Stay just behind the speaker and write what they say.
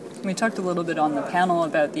We talked a little bit on the panel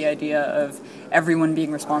about the idea of everyone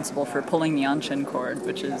being responsible for pulling the Anshin cord,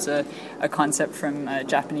 which is a concept from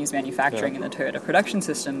Japanese manufacturing and the Toyota production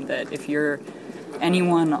system, that if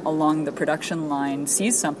anyone along the production line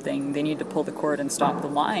sees something, they need to pull the cord and stop the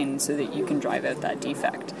line so that you can drive out that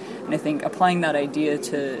defect. And I think applying that idea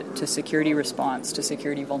to security response, to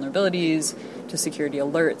security vulnerabilities, to security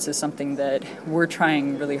alerts is something that we're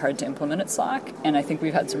trying really hard to implement at Slack, and I think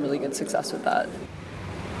we've had some really good success with that.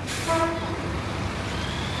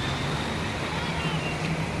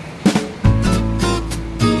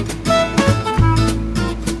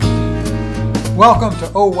 Welcome to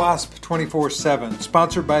OWASP 24/7,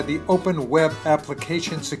 sponsored by the Open Web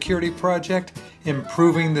Application Security Project,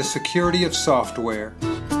 improving the security of software.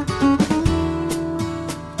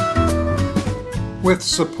 With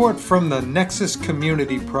support from the Nexus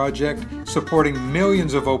Community Project, supporting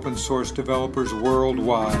millions of open source developers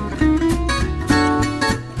worldwide.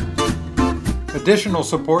 Additional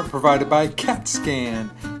support provided by CAT-SCAN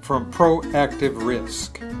from Proactive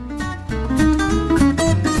Risk.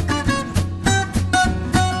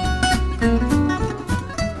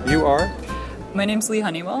 You are? My name's Lee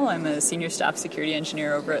Honeywell. I'm a senior staff security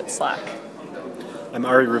engineer over at Slack. I'm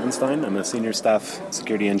Ari Rubenstein. I'm a senior staff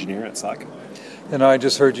security engineer at Slack. And I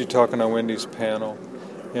just heard you talking on Wendy's panel.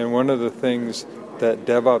 And one of the things that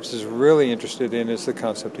DevOps is really interested in is the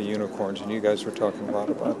concept of unicorns. And you guys were talking a lot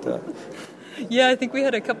about that. Yeah, I think we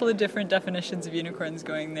had a couple of different definitions of unicorns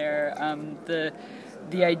going there.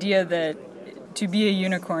 The idea that to be a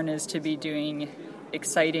unicorn is to be doing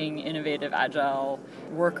exciting, innovative, agile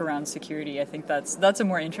work around security. I think that's a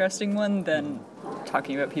more interesting one than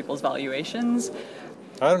talking about people's valuations.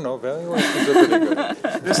 I don't know, valuations are pretty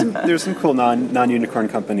good. There's some cool non-unicorn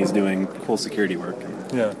companies doing cool security work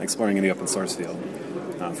and exploring in the open source field.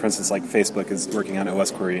 For instance, like Facebook is working on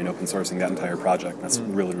OS Query and open sourcing that entire project. That's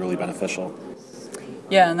really, really beneficial.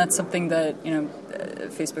 Yeah, and that's something that,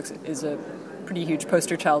 Facebook is a pretty huge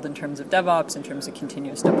poster child in terms of DevOps, in terms of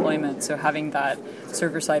continuous deployment. So having that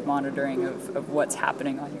server-side monitoring of what's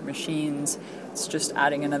happening on your machines, it's just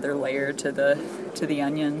adding another layer to the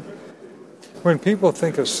onion. When people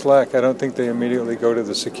think of Slack, I don't think they immediately go to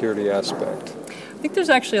the security aspect. I think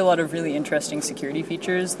there's actually a lot of really interesting security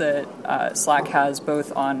features that Slack has,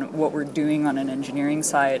 both on what we're doing on an engineering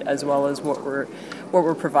side as well as what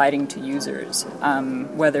we're providing to users.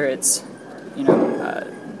 Whether it's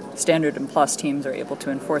Standard and Plus teams are able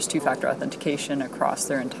to enforce two-factor authentication across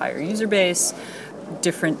their entire user base,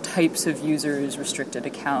 different types of users, restricted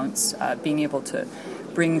accounts, being able to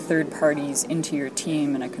bring third parties into your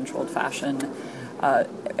team in a controlled fashion.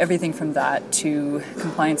 Everything from that to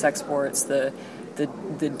compliance exports, the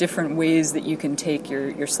different ways that you can take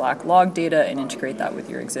your Slack log data and integrate that with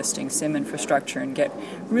your existing SIEM infrastructure and get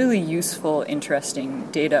really useful, interesting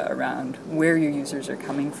data around where your users are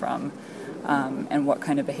coming from and what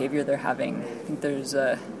kind of behavior they're having. I think there's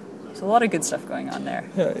a lot of good stuff going on there.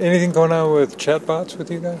 Yeah. Anything going on with chatbots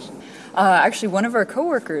with you guys? Actually, one of our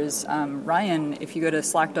coworkers, Ryan, if you go to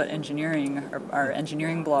slack.engineering, our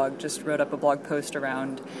engineering blog, just wrote up a blog post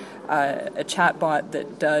around a chatbot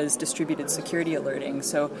that does distributed security alerting.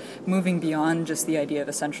 So moving beyond just the idea of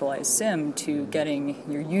a centralized SIEM to getting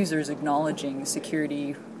your users acknowledging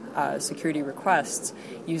security requests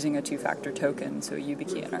using a two-factor token, so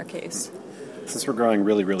YubiKey in our case. Since we're growing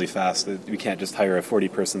really, really fast, we can't just hire a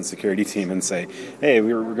 40-person security team and say, hey,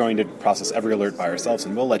 we're going to process every alert by ourselves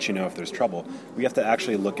and we'll let you know if there's trouble. We have to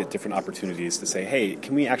actually look at different opportunities to say, hey,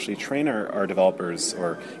 can we actually train our developers,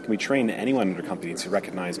 or can we train anyone in our company to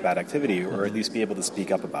recognize bad activity, or at least be able to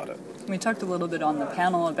speak up about it? We talked a little bit on the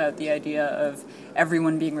panel about the idea of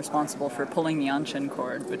everyone being responsible for pulling the Anshin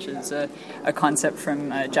cord, which is a concept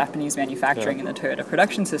from Japanese manufacturing and the Toyota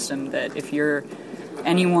production system, that if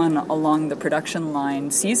anyone along the production line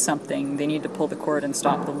sees something, they need to pull the cord and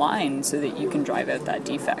stop the line so that you can drive out that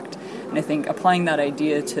defect. And I think applying that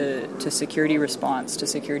idea to security response, to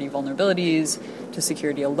security vulnerabilities, to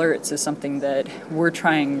security alerts is something that we're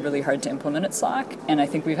trying really hard to implement at Slack, and I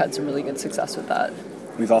think we've had some really good success with that.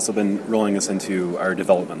 We've also been rolling this into our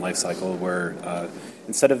development lifecycle, where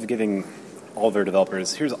instead of giving all of our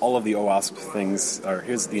developers, here's all of the OWASP things, or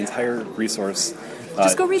here's the entire resource.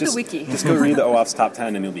 Just go read the wiki. Just go read the OWASP top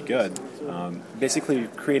 10 and you'll be good. Basically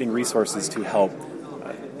creating resources to help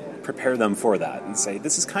prepare them for that and say,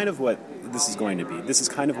 this is kind of what this is going to be. This is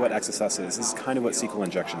kind of what XSS is. This is kind of what SQL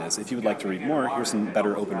injection is. If you would like to read more, here's some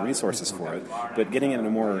better open resources for it. But getting it in a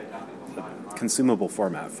more consumable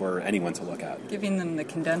format for anyone to look at. Giving them the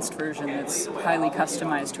condensed version that's highly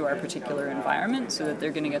customized to our particular environment so that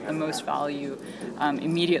they're going to get the most value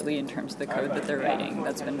immediately in terms of the code that they're writing.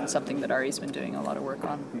 That's been something that Ari's been doing a lot of work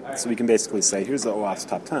on. So we can basically say, here's the OWASP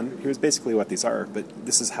top 10, here's basically what these are, but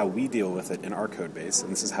this is how we deal with it in our code base,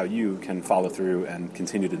 and this is how you can follow through and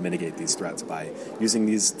continue to mitigate these threats by using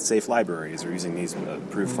these safe libraries or using these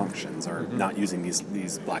approved functions or not using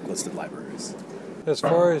these blacklisted libraries. As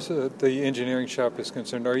far as the engineering shop is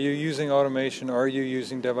concerned, are you using automation? Are you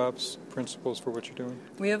using DevOps principles for what you're doing?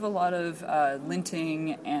 We have a lot of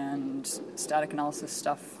linting and static analysis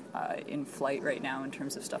stuff in flight right now in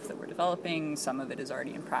terms of stuff that we're developing. Some of it is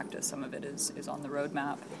already in practice. Some of it is on the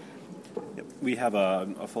roadmap. Yep. We have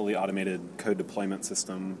a fully automated code deployment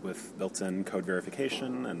system with built-in code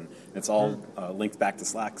verification, and it's all linked back to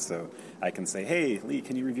Slack, so I can say, hey, Lee,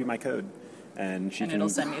 can you review my code? And it'll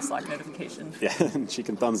send me a Slack notification. Yeah, and she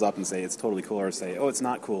can thumbs up and say it's totally cool, or say, oh, it's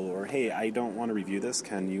not cool, or hey, I don't want to review this.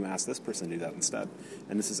 Can you ask this person to do that instead?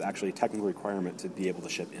 And this is actually a technical requirement to be able to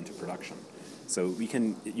ship into production. So we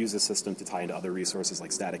can use this system to tie into other resources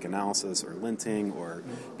like static analysis or linting, or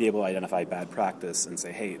be able to identify bad practice and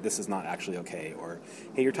say, hey, this is not actually okay, or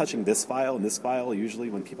hey, you're touching this file and this file. Usually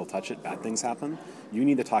when people touch it, bad things happen. You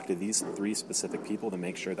need to talk to these 3 specific people to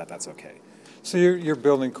make sure that that's okay. So you're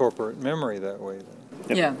building corporate memory that way, then?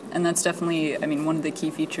 Yep. Yeah, and that's definitely, one of the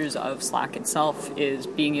key features of Slack itself is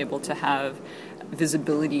being able to have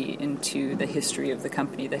visibility into the history of the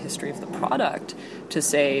company, the history of the product, to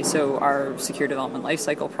say, so our secure development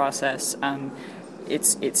lifecycle process,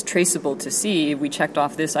 it's traceable to see, we checked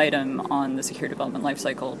off this item on the secure development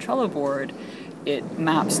lifecycle Trello board, it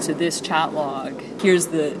maps to this chat log, here's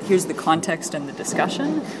the context and the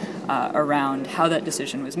discussion around how that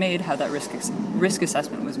decision was made, how that risk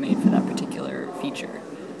assessment was made for that particular feature.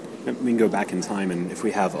 We can go back in time, and if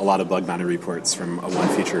we have a lot of bug bounty reports from one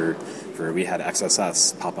feature where we had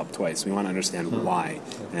XSS pop up twice, we want to understand why.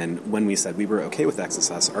 And when we said we were okay with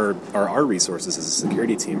XSS, are our resources as a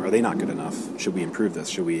security team, are they not good enough? Should we improve this?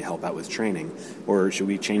 Should we help out with training? Or should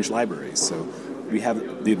we change libraries? So we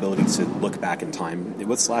have the ability to look back in time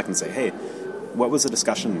with Slack and say, hey, what was the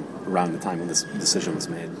discussion around the time when this decision was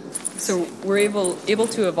made? So we're able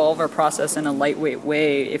to evolve our process in a lightweight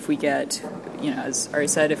way if we get, as Ari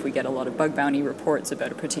said, if we get a lot of bug bounty reports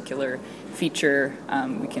about a particular feature,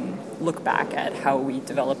 we can look back at how we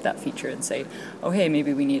developed that feature and say, oh, hey,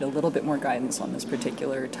 maybe we need a little bit more guidance on this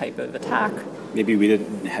particular type of attack. Maybe we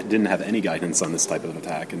didn't have any guidance on this type of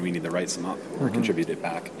attack, and we need to write some up or contribute it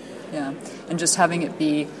back. Yeah, and just having it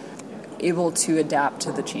be able to adapt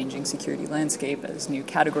to the changing security landscape as new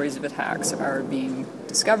categories of attacks are being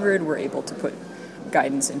discovered. We're able to put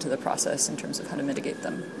guidance into the process in terms of how to mitigate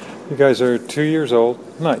them. You guys are 2 years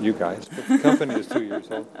old. Not you guys, but the company is 2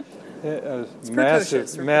 years old.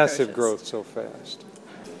 Massive growth so fast.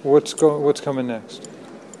 What's coming next?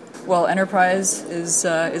 Well, enterprise is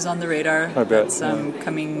on the radar. I bet. It's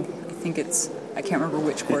coming. I can't remember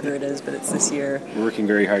which quarter it is, but it's this year. We're working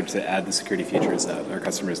very hard to add the security features that our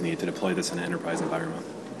customers need to deploy this in an enterprise environment.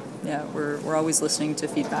 Yeah, we're always listening to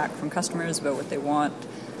feedback from customers about what they want.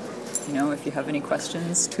 If you have any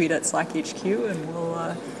questions, tweet at SlackHQ, and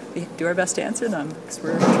we'll do our best to answer them, because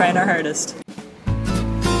we're trying our hardest.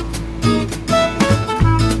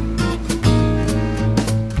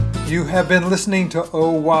 You have been listening to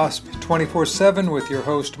OWASP 24/7 with your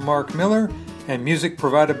host Mark Miller, and music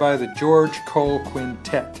provided by the George Cole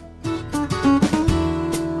Quintet.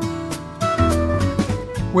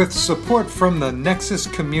 With support from the Nexus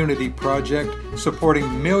Community Project,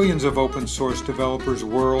 supporting millions of open source developers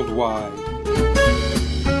worldwide.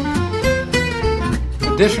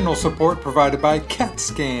 Additional support provided by CAT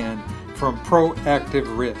Scan from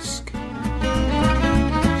Proactive Risk.